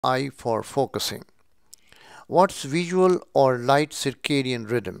eye for focusing. What's visual or light circadian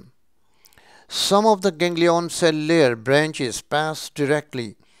rhythm? Some of the ganglion cell layer branches pass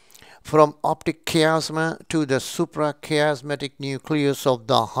directly from optic chiasma to the suprachiasmatic nucleus of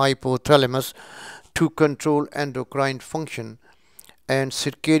the hypothalamus to control endocrine function and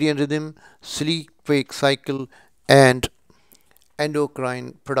circadian rhythm, sleep-wake cycle, and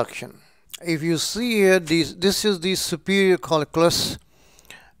endocrine production. If you see here, this is the superior colliculus,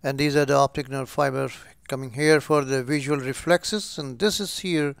 and these are the optic nerve fibers coming here for the visual reflexes, and this is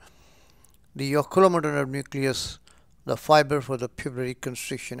here the oculomotor nerve nucleus, the fiber for the pupillary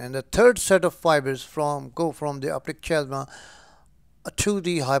constriction, and the third set of fibers go from the optic chiasma to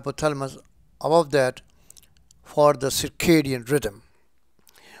the hypothalamus above that for the circadian rhythm.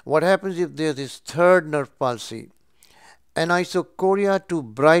 What happens if there is third nerve palsy? Anisocoria to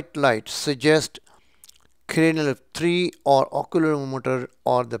bright light suggests cranial F3 or oculomotor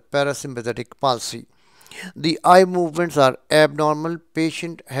or the parasympathetic palsy. The eye movements are abnormal.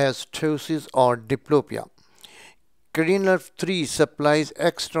 Patient has ptosis or diplopia. Cranial nerve 3 supplies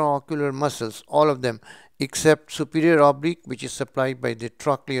extraocular muscles, all of them except superior oblique, which is supplied by the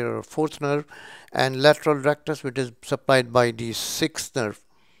trochlear or fourth nerve, and lateral rectus, which is supplied by the sixth nerve,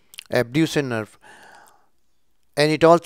 abducent nerve. And it also